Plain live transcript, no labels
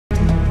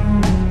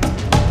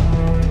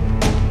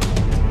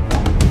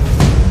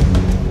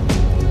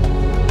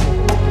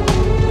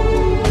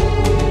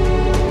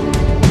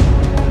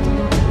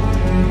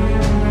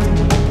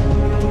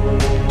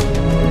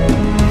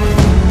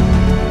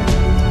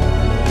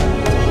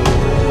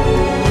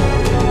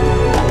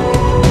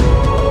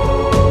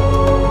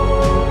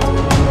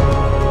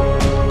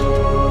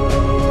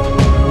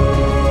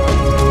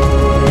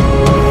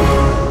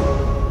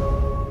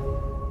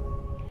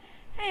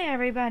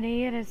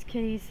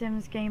Kitty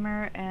Sims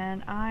Gamer,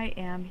 and I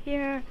am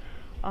here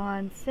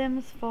on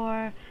Sims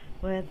 4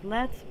 with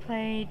Let's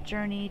Play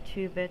Journey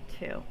to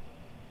Batuu.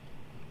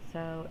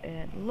 So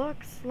it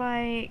looks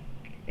like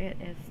it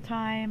is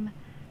time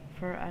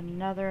for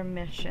another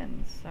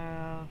mission,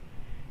 so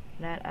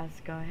let us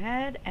go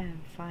ahead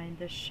and find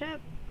the ship.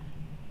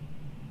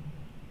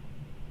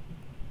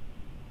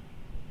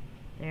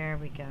 There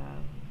we go.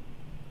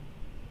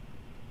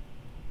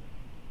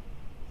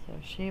 So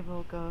she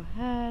will go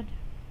ahead.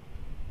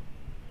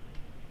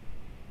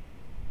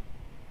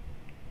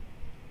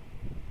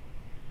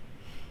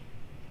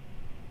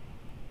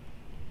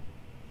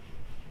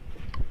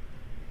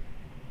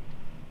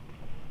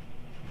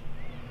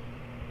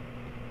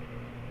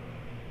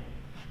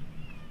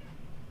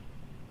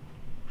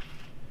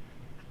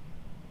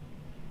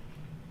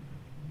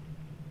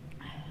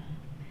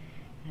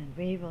 And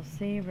we will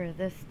see where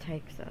this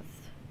takes us.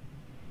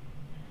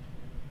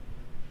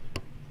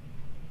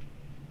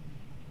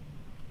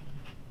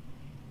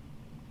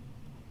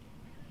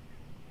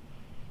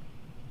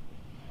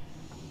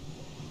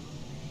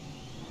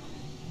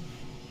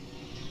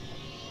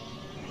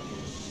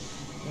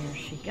 There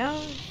she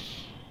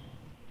goes.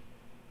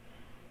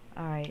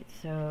 Alright,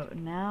 so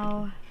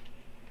now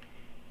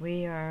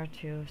we are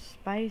to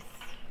Spice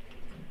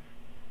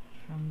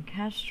from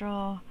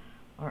Kestrel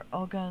or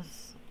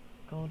Olga's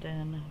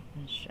Golden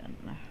Mission.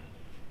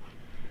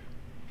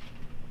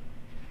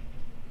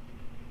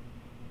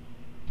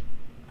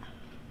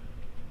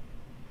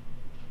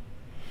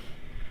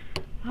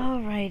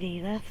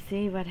 Alrighty, let's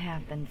see what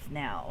happens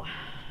now.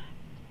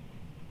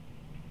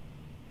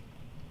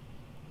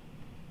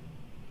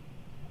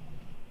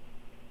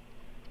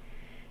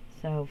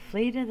 So,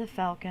 flee to the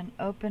Falcon,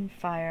 open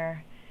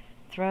fire,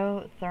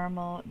 throw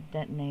thermal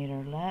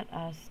detonator. Let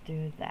us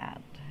do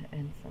that,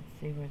 and let's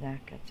see where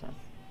that gets us.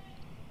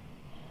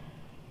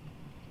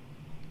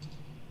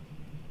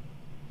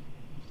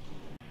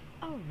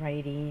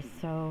 Alrighty,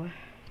 so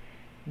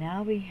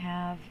now we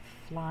have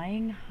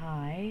flying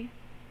high.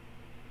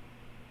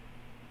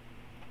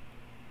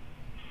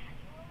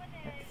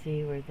 Let's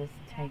see where this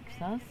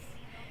takes us,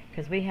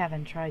 because we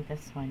haven't tried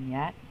this one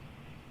yet.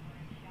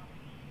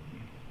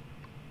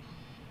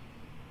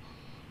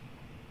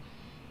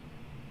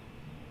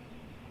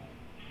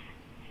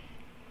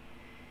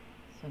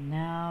 So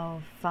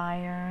now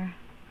fire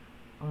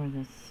or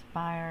the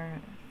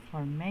spire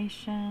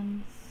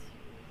formations.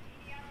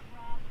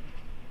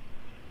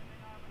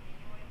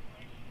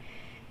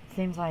 It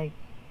seems like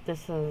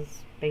this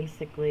is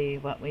basically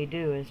what we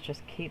do, is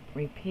just keep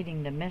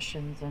repeating the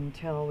missions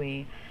until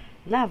we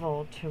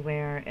level to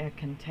where it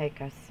can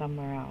take us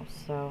somewhere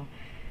else. So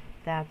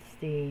that's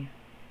the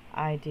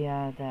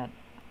idea that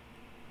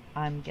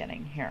I'm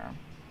getting here.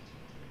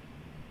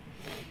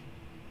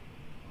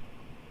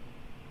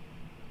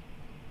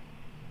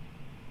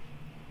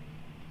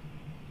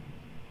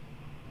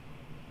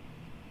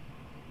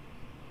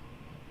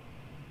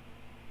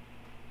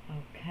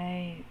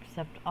 Okay,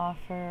 accept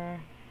offer.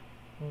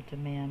 We'll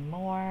demand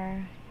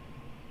more.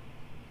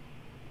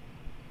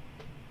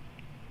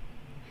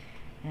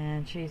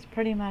 And she's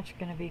pretty much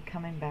going to be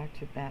coming back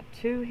to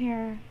Batuu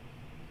here.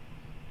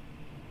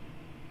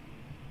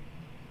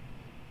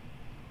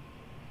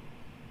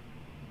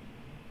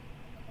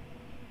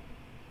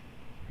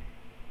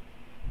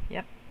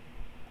 Yep.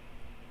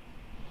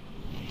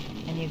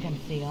 And you can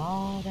see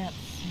all that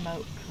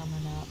smoke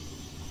coming up.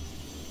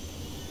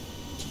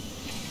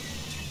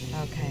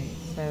 Okay,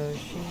 so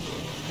she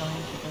is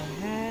going to go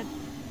ahead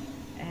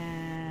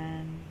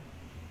and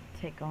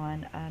take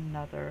on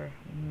another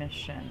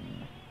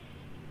mission.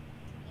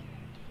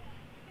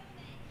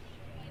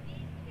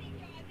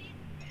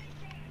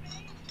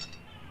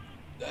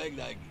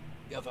 Dag,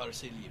 jag får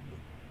se libro.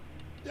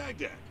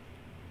 Dag.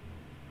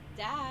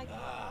 Dag.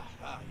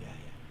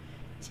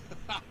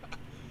 Ja.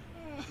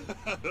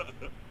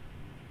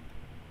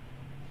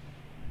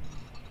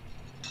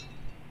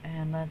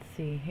 And let's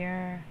see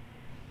here.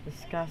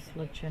 Discuss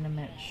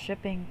legitimate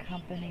shipping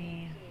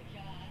company.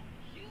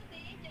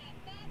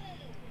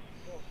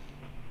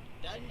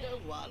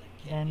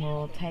 Then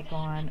we'll take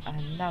on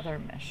another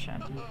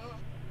mission.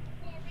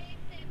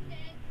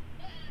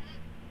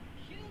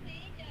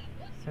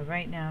 So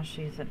right now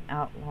she's an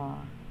outlaw.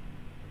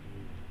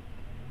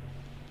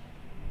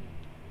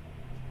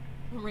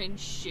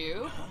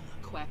 Rinshu.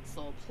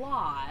 Quetzal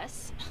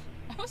Plus.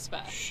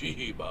 Ospa.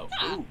 She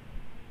Batuu.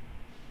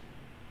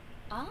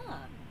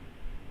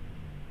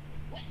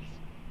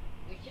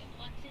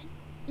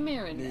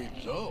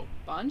 Mirane. So.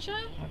 Boncha?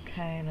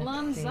 Okay,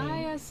 let's see.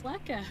 Lanzaya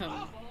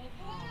Sleko.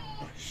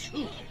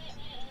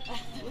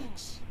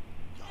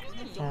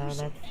 So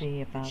let's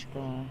see about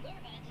the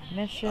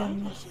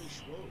missions.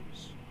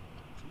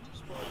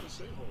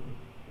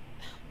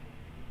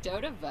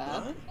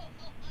 Dodava.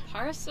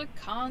 Parsa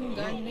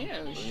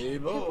Kongarnush.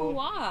 Ebo.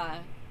 Hipawa.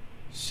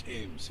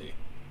 Simsi.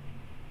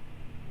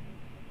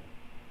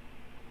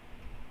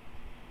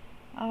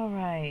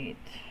 Alright.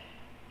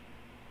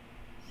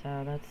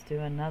 So let's do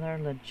another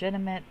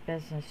legitimate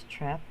business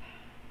trip.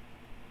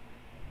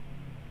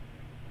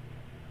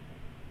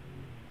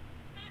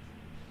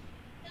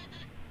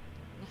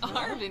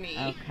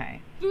 Ravini.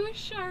 Okay.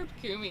 Bouchard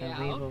So we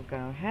Kumiao. will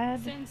go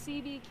ahead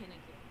Sensibi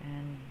Kinniku.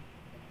 and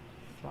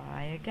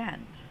fly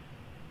again.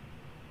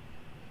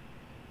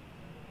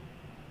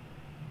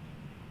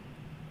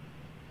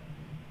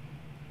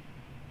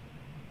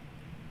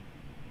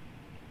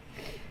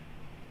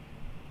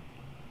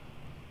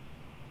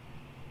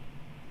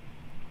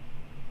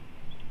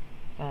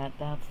 But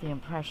that's the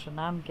impression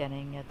I'm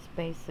getting. It's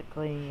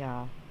basically,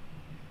 you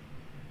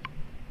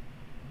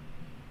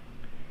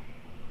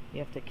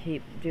have to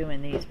keep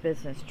doing these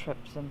business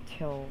trips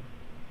until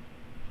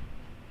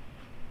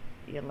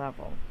you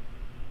level.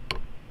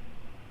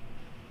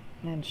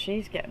 And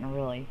she's getting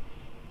really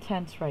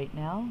tense right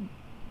now.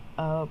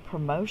 Oh,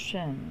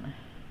 promotion.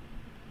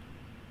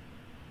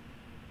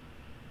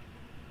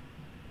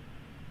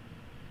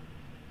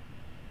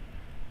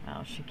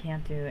 Well, she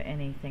can't do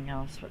anything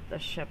else with the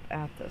ship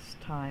at this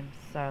time,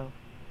 so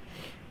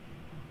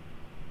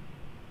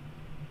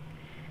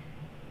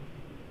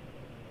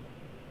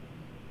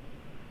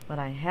what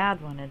I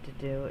had wanted to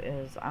do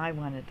is I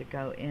wanted to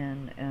go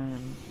in,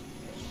 and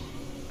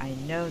I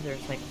know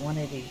there's like one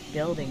of these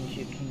buildings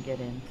you can get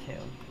into.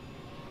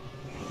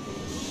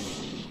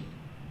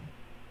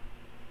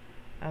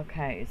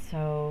 Okay,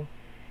 so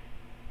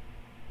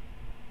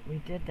we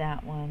did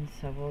that one,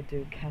 so we'll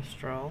do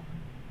Kestrel.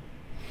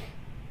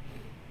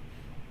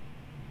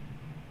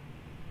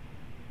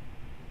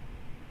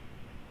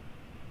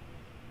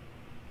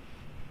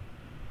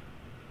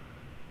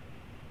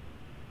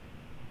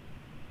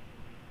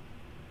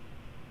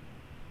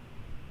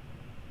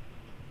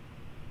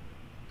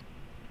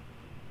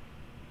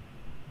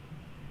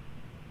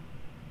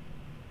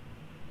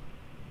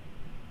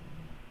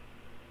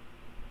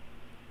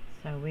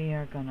 So we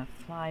are going to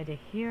fly to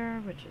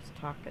here, which is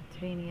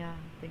Takatania,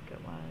 I think it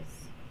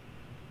was.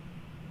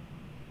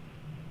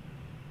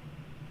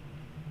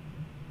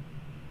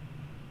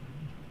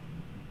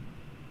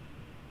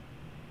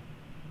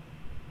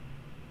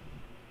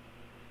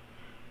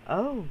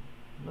 Oh,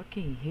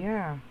 looky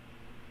here.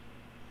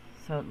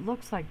 So it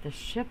looks like the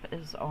ship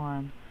is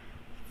on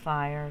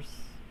fire.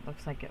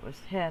 Looks like it was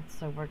hit,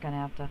 so we're going to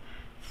have to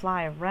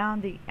fly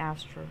around the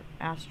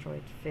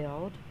asteroid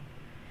field.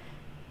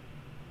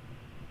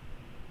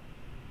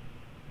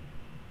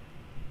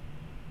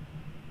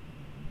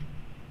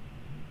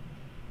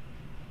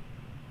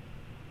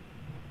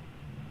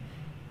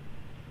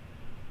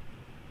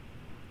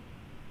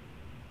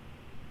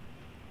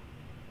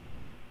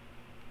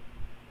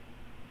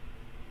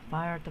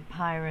 Fire at the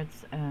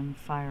pirates and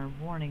fire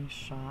warning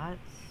shots.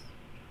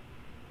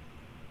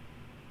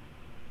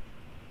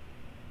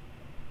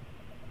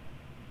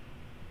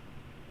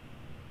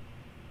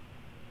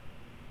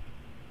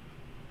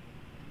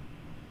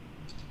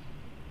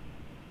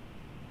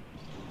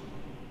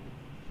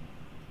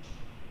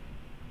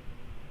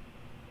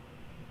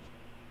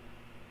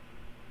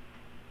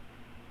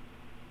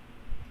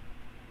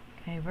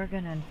 Okay, we're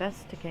going to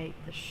investigate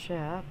the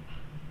ship.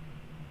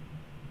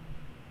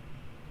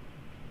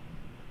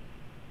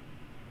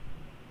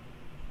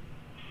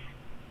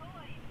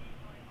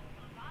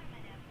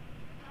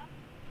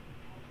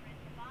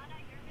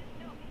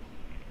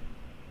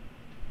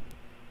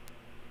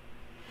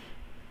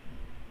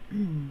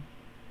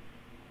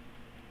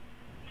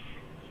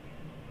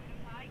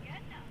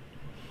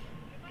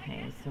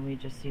 Okay, so we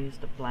just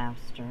used a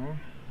blaster.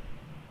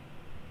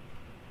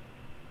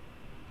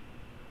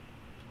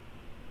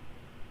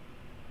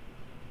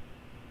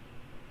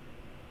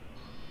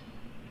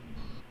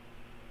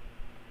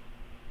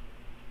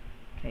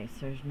 Okay,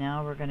 so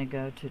now we're going to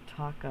go to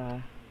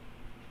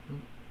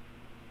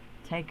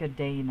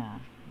Takadana.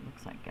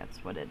 Looks like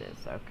that's what it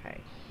is. Okay,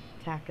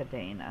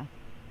 Takadana.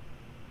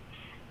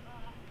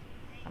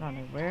 I don't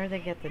know where they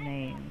get the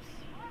names.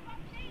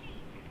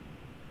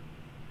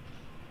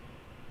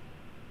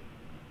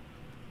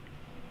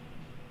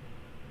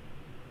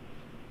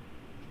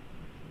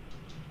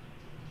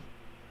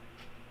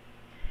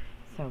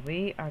 So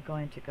we are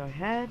going to go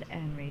ahead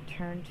and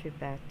return to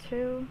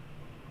Batuu.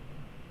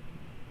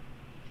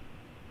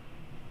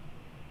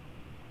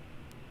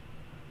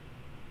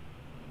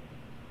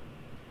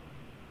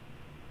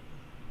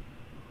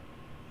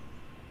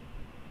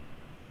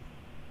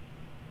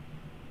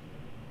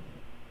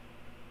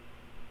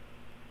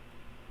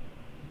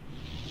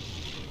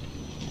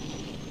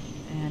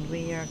 And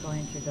we are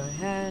going to go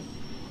ahead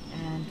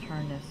and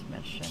turn this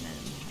mission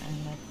in.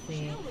 And let's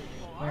see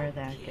where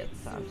that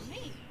gets us.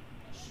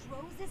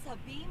 Roses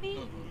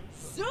Habimi,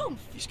 Zoom,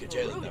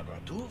 Iskajel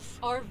Naratuf.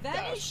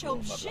 Arveni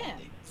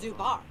Shomshim,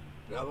 Zubar,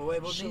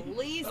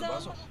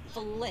 Shalizam,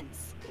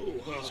 Flintsk,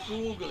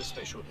 Skogel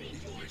special bit.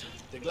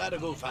 The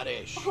Gladago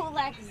Faresh.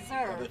 Olak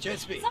Zer,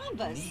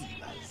 Zambas,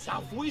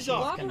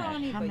 Southwiza.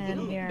 Gonna come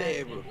in here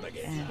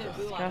and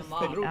discuss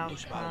the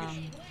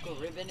outcome,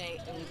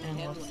 and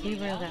we'll see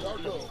where that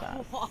puts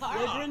us.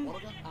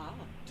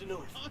 To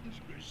north.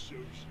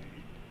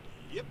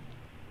 Yep.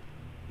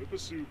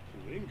 Batuu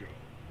Plingo.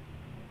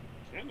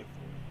 Kenneth.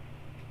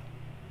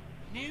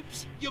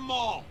 Nibs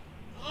Yamal.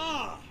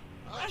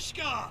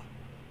 Ashka.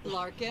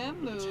 Larkin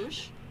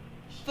Moosh,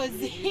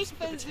 Fazik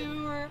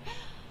Fazur,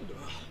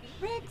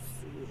 Rix,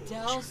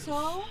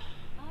 Delso,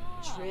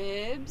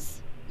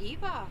 Tribs,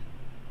 Eva,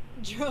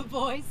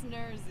 Dravois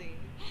Nersey,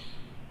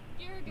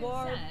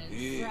 War,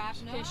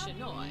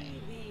 Pishanoi.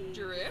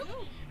 Drew?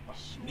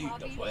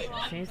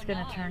 She's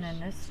gonna turn in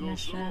this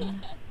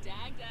mission.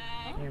 Dag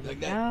dag. Here we Dag,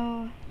 dag.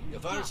 go.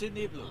 Jag får se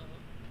Niblo.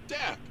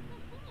 Dak!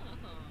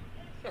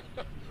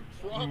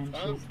 And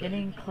she's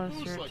getting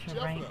closer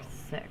to rank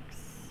 6.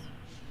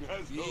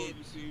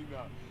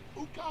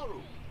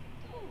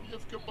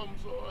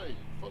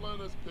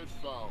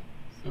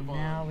 So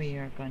now we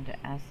are going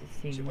to ask to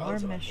see more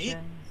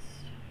missions.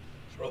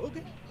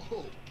 Frågan?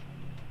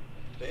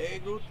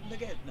 Begrut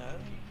nagetna.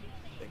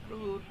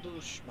 Begrut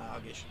dus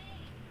magisch.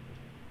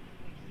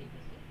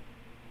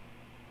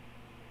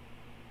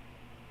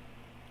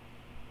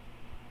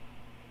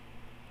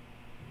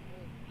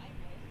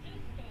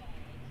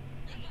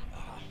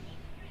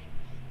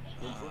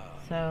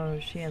 So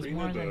she has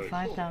more than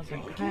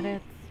 5,000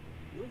 credits,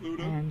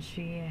 and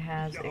she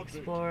has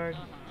explored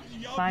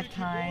 5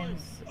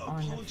 times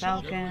on the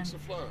Falcon,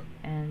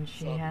 and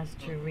she has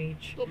to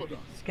reach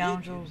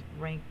Scoundrel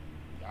rank.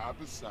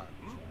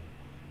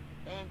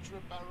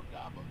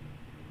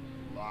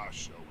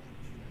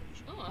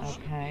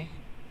 Okay.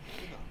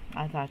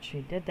 I thought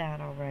she did that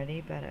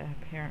already, but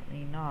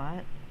apparently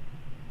not.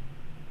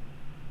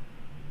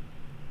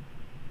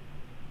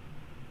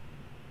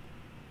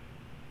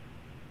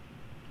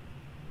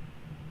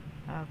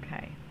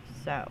 Okay,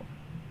 so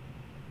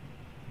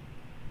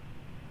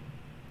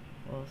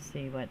we'll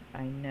see what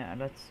I know.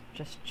 Let's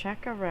just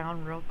check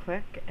around real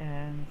quick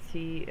and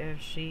see if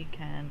she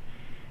can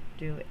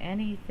do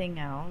anything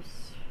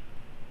else.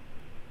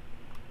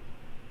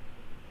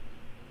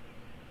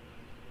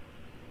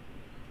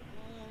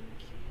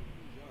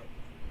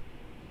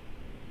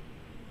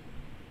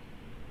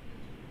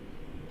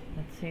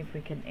 Let's see if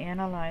we can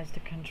analyze the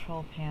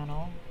control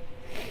panel.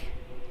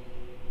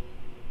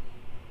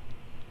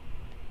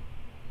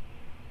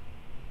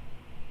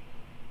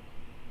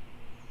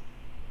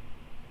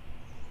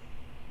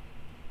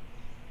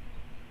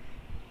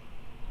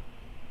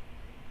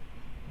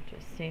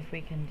 Just see if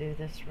we can do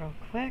this real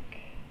quick.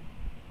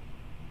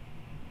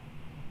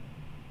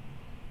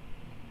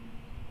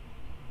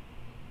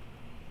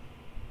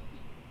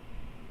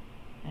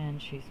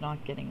 And she's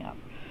not getting up.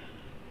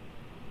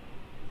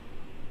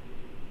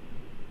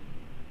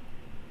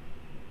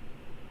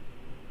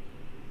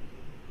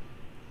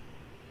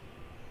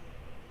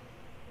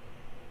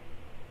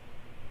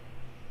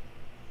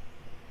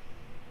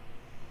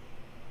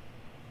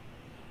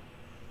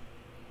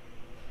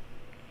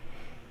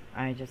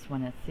 I just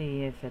want to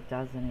see if it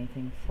does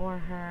anything for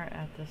her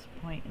at this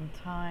point in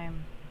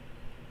time.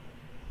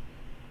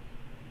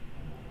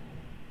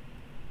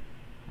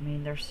 I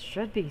mean, there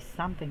should be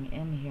something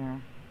in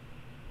here.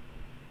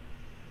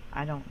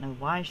 I don't know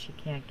why she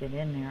can't get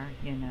in there,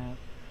 you know.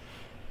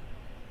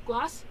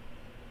 Guas?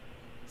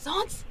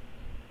 Sans?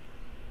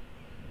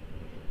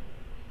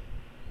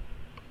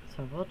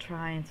 So we'll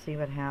try and see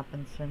what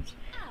happens since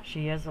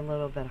she is a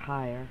little bit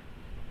higher.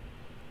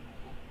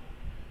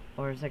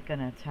 Or is it going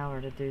to tell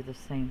her to do the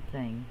same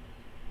thing?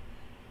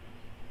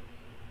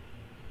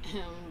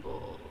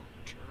 Humble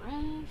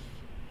giraffe.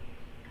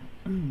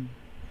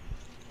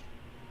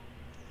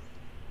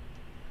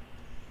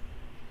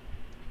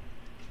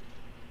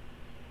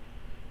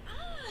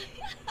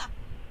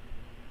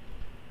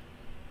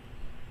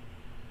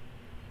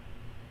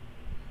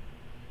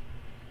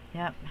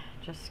 Yep,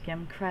 just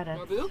skim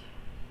credits. Norbu?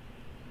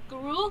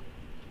 Garul?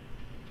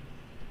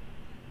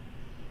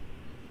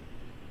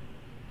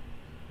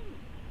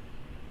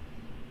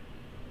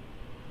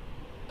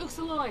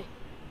 Uxaloy.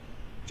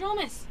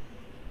 Dromus.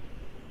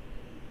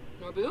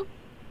 Norbu?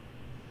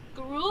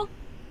 Garul?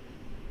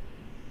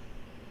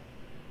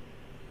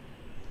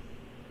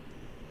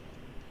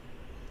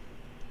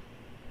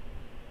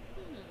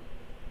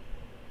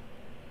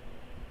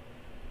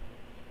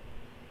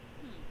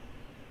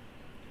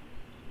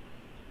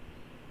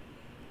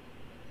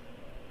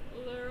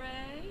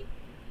 Luray?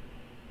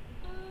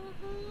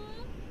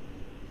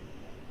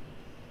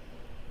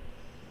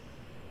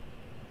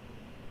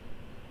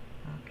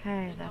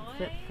 Okay,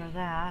 that's it for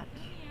that.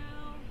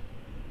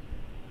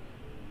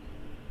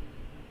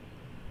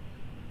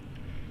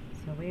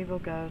 So we will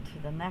go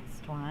to the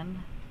next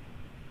one.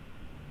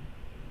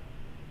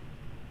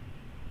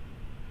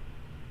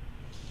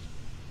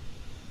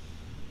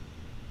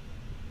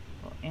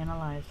 We'll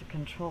analyze the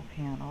control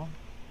panel.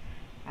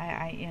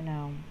 You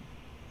know,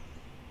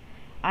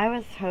 I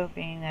was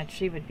hoping that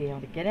she would be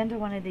able to get into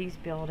one of these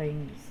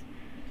buildings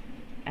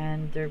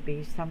and there'd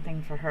be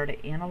something for her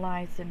to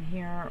analyze in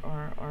here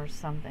or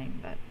something,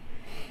 but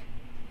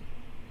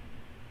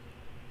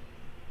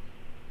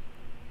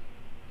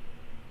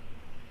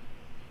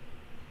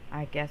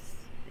I guess,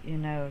 you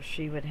know,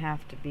 she would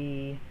have to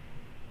be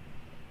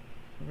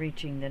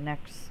reaching the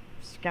next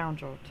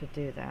scoundrel to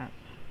do that.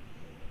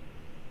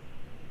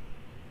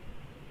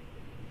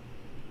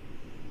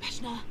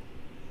 Peshna?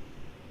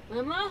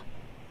 Limla?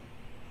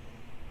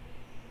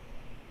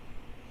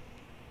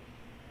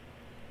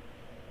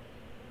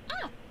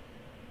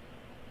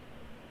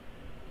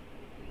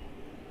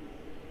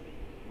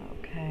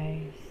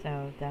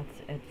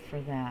 that's it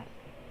for that.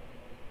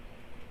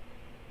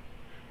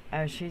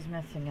 Oh, she's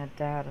missing a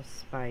data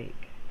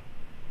spike.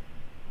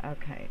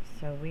 Okay,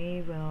 so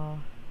we will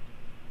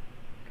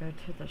go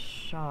to the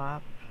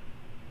shop.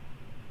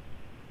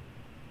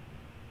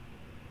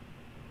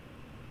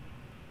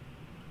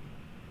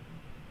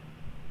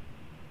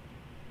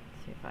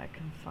 See if I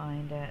can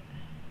find it.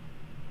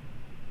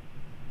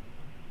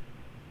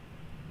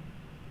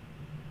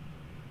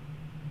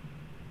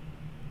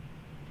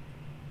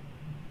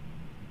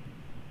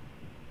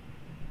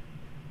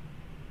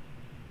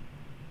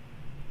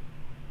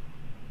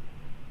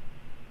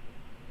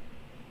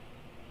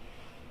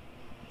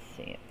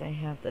 See if they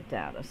have the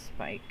data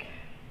spike.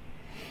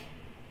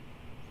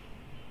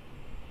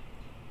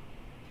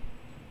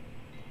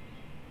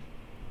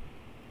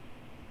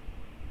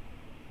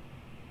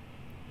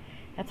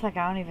 It's like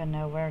I don't even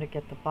know where to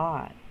get the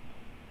bot.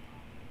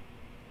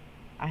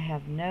 I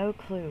have no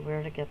clue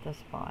where to get this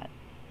bot.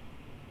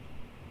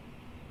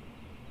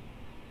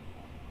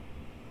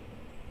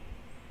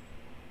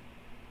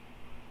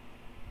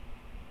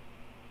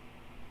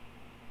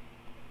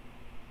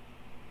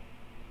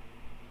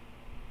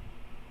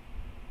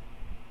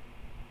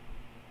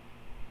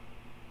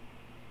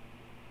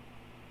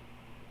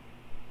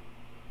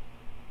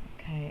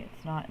 Okay,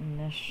 it's not in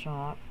this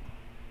shop.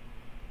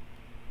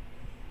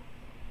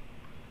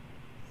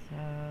 So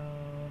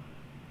there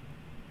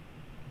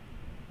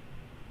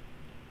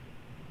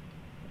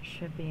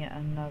should be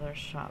another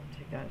shop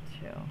to go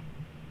to.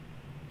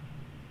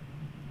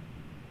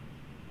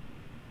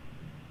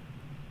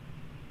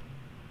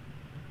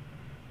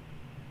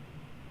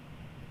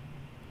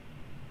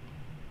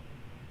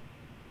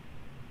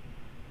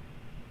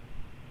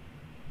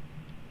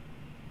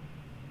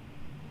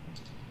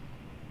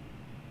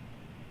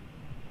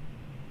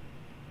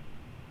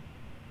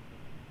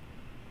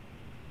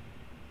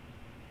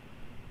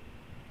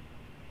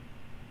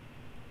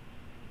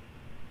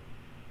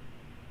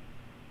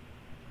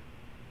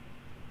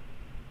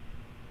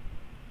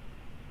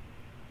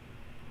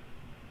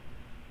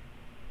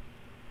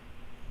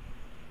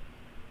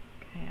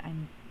 I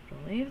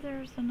believe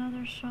there's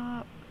another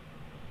shop.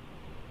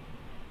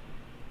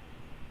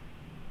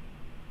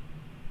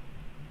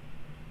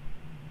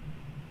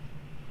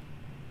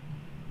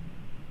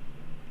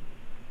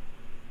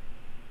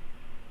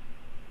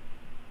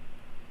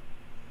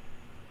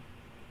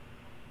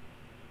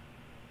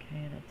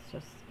 Okay, let's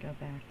just go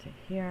back to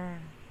here.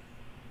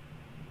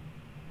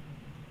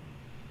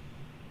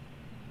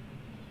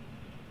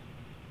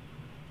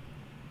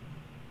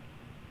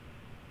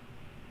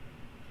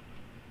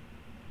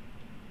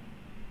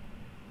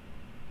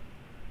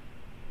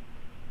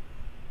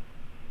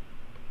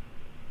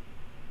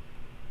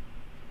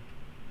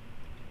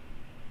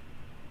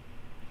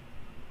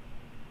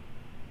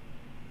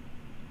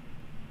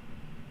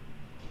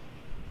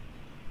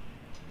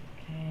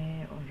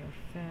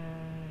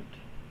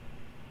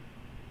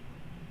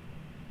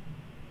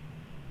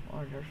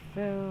 Order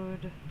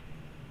food.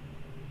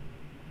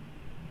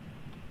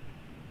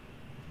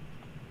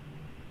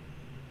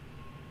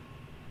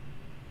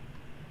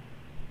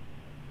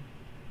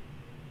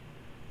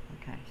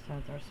 Okay,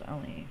 so there's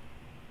only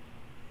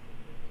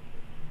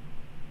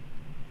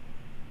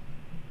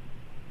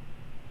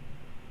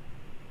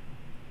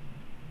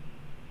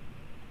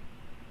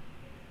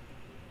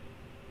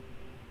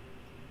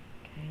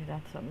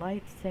that's a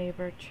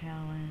lightsaber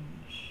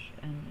challenge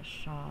in the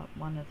shop,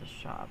 one of the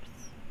shops.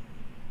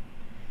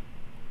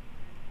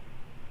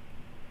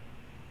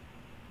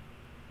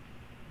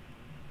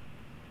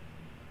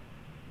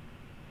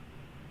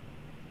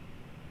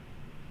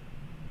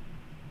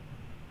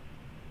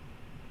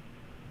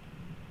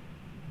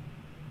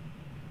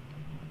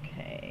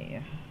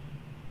 Okay.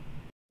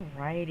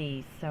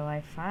 Alrighty, so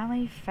I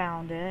finally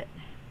found it.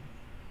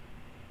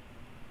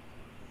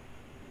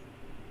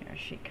 Here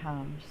she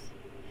comes.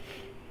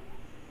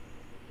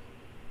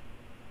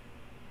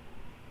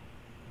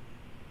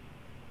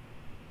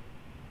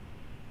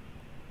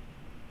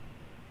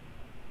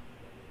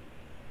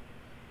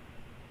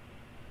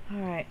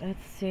 Alright,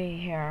 let's see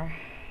here.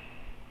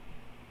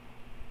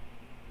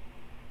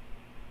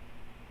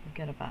 We'll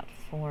get about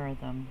 4 of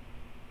them.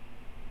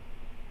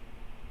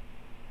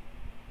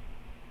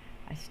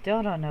 I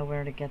still don't know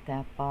where to get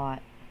that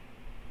bot.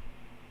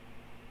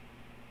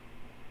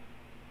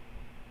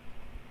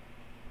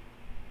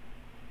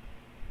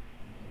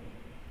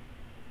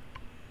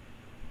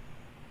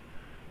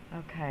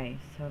 Okay,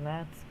 so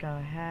let's go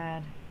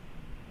ahead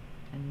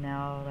and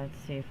now let's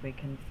see if we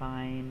can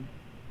find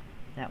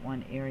that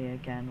one area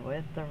again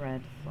with the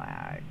red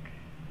flag.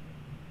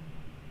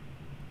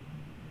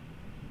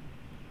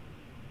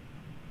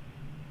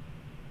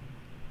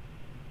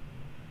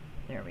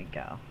 There we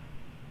go.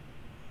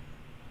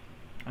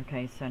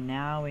 Okay, so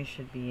now we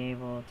should be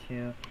able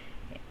to,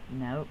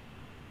 nope.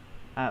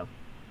 Oh.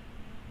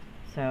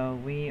 So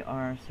we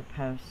are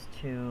supposed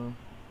to,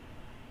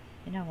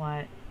 you know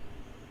what?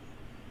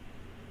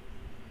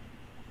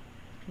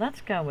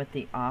 Let's go with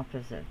the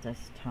opposite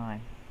this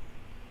time.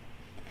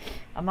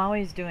 I'm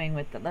always doing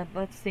with the,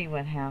 let's see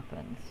what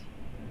happens.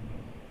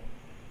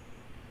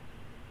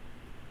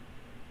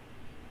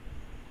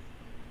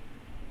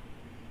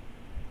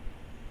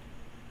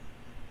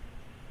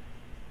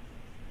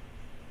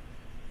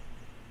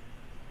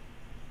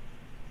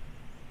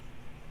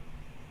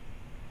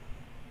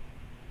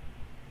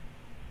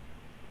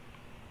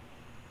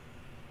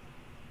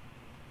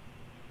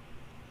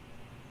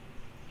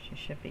 She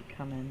should be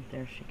coming.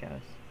 There she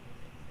goes.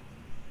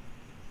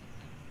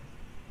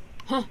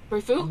 Huh,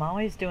 Batuu? I'm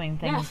always doing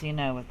things, Yes. you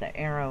know, with the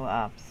arrow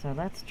up. So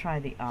let's try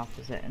the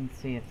opposite and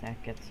see if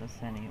that gets us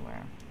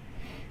anywhere.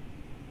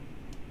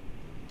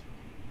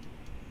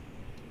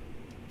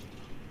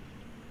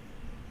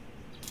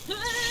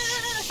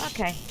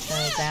 Okay, so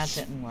that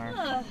didn't work.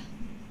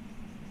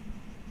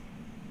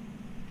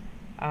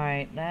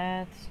 Alright,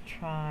 let's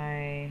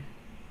try...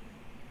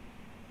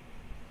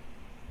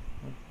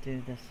 We'll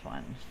do this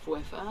one.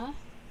 Fuefa?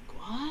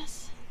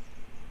 Guas?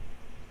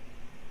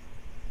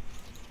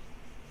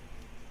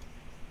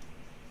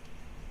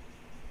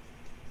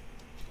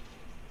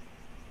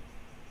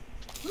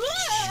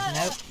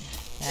 Nope,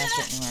 that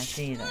didn't work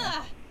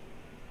either.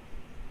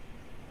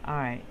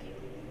 Alright,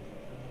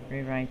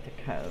 rewrite the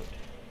code.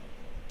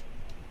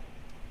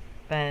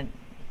 But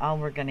all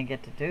we're gonna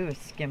get to do is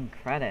skim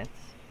credits.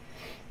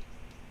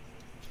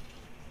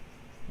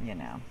 You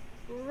know.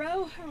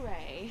 Row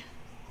hooray.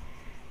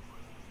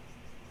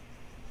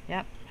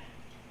 Yep,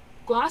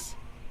 Guas?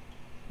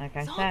 like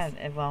I Zots. said,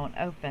 it won't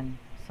open.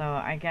 So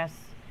I guess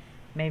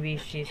maybe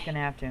she's gonna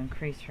have to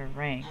increase her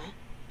rank.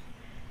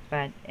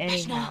 But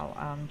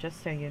anyhow,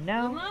 just so you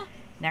know, Mama?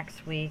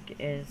 next week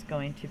is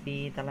going to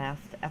be the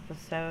last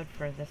episode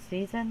for the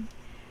season.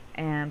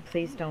 And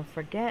please don't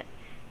forget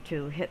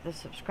to hit the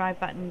subscribe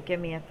button, give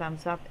me a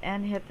thumbs up,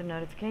 and hit the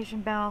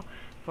notification bell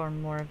for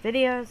more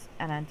videos.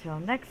 And until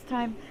next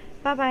time,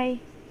 bye bye.